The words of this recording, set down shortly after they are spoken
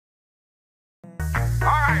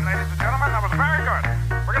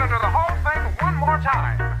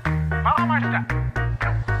time. Follow my step.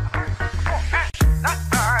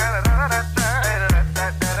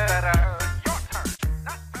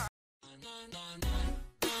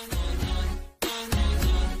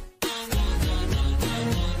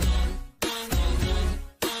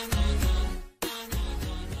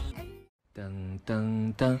 Dun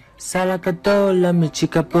dun dun, salakadola,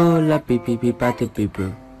 michikabola, beep beep beep, bada beep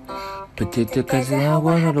boo. Potato cousin, I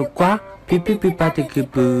want to go, beep beep beep, bada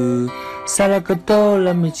beep boo.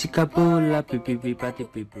 Salakadola, michikabola, beep beep beep, bada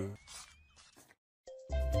beep boo.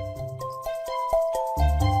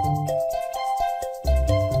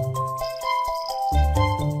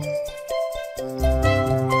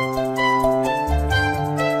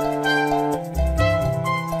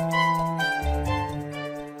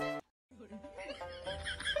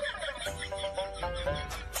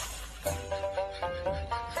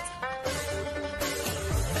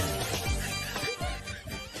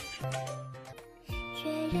确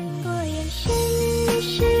认过眼神，你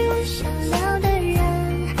是我想要的人，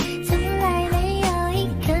从来没有一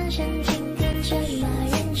颗神经跟这么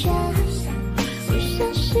认真。我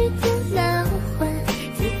像是电脑混，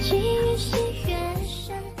自己越陷越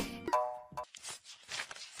深。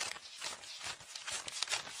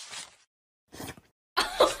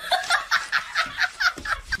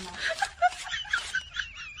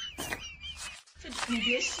你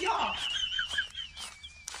别笑。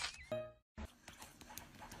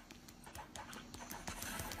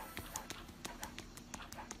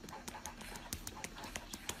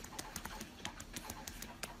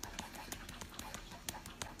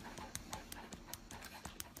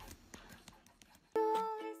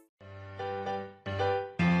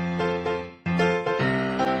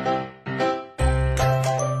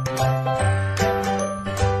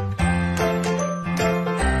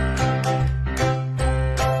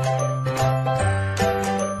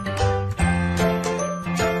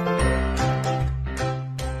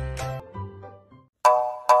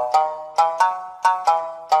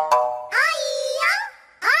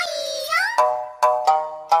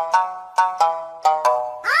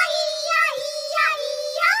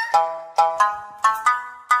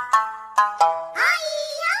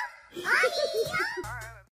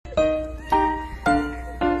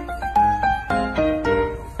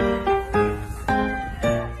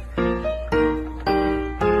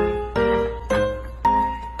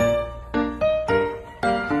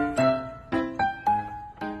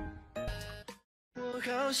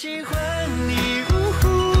好喜欢你，呜呼，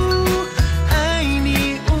爱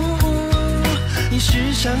你，呜呼，你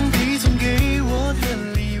是上帝送给我的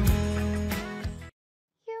礼物。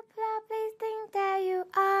You probably think that you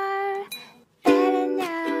are better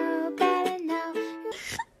now, better now.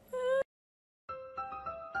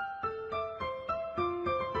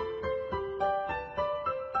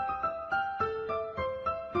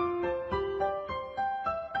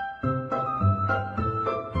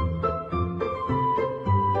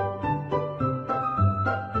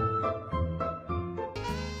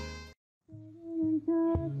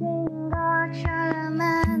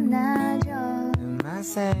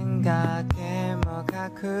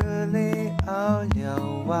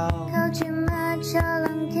 靠近马就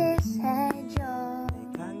能 kiss 很久。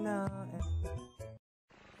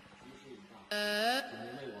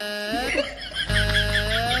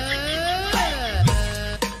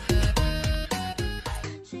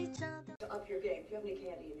Up your game. Do you have any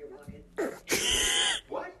candy in your pocket?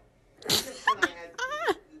 What? I just said I had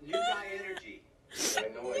new guy energy. I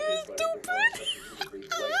know I did, but I forgot something to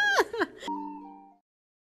replace.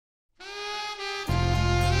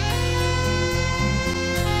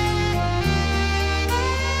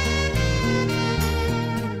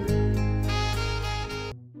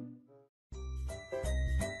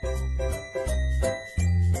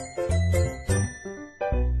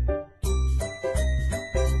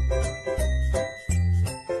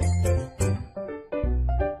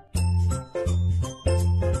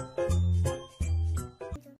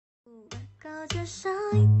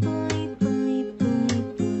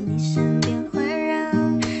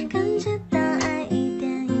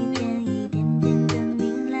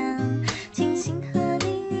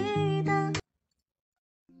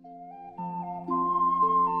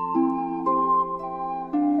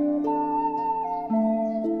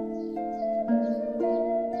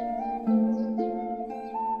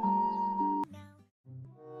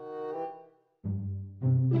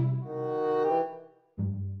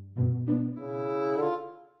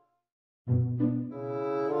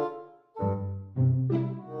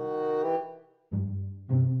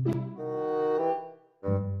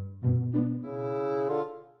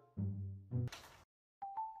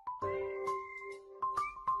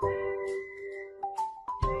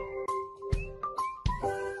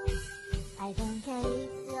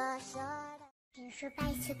 说白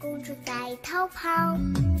雪公主在逃跑，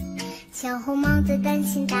小红帽子担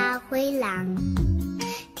心大灰狼。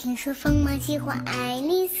听说疯马喜欢爱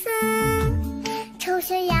丽丝，丑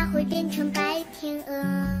小鸭会变成白天鹅。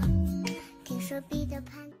听说彼得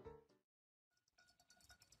潘。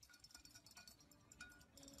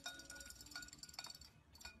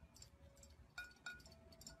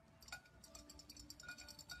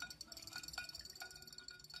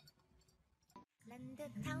懒得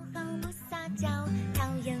讨好不撒娇，讨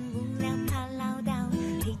厌无聊怕唠叨，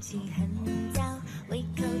脾气很躁，胃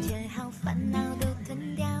口却好，烦恼都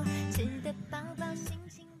吞掉，吃得饱饱心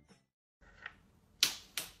情。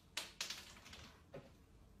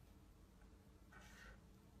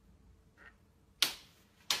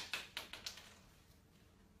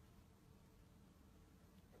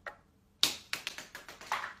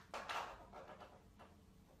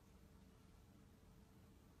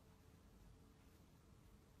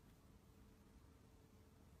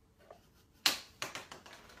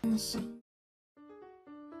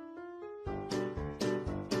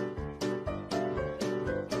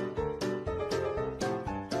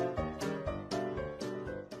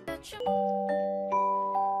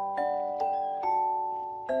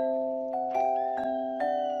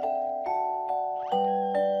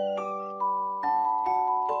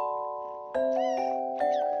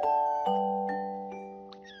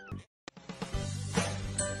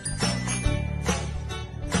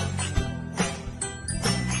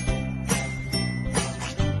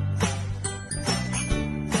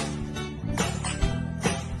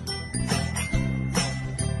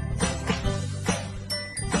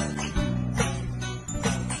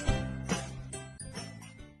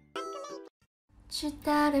直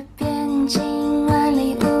到的边境，万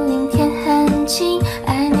里无云天很晴，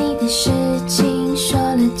爱你的事情说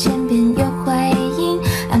了千遍又回应，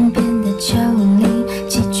岸边的丘陵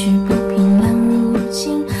崎岖不平乱无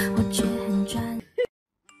尽，我却很专。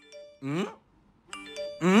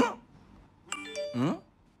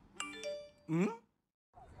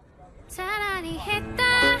차라리 했다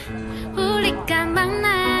우리가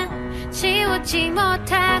만나 지우지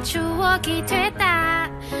못할 추억이 됐다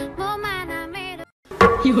몸 하나 매력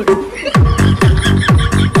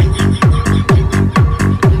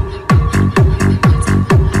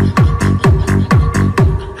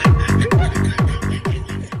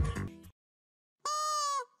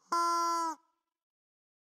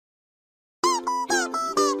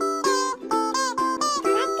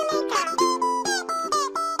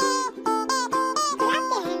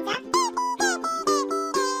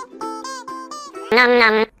nom.3、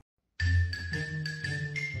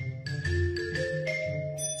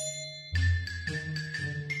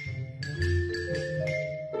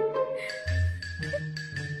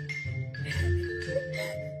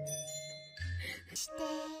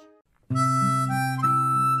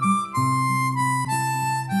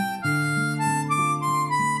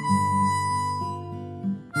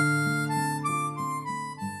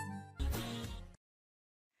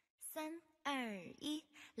2、1，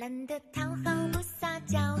懒得讨好不撒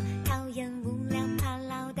娇，讨厌无聊怕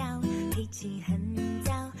唠叨，脾气很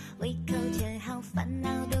躁，胃口却好，烦恼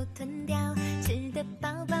都吞掉，吃得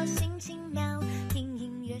饱饱心情妙，听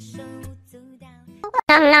音乐手舞足蹈。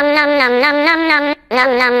尻尾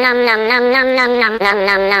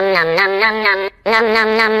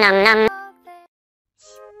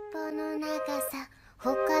の長さ他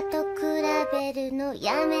と比べるの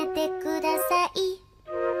やめてください。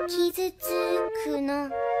傷つくの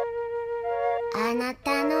あな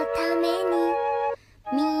たのために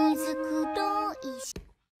水黒いし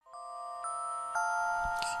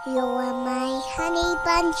You're my honey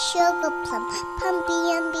bun sugar plum pumpy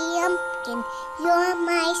umby umpkin You're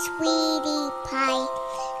my sweetie pie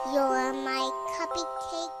You're my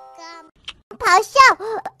cupcake gum 咆哮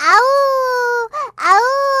嗷呜嗷呜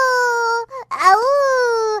嗷呜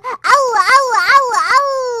嗷呜嗷呜嗷呜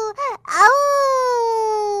嗷呜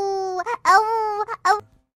嗷呜嗷呜嗷呜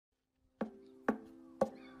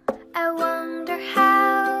I wonder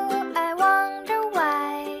how, I wonder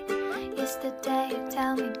why Yesterday you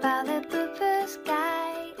tell me about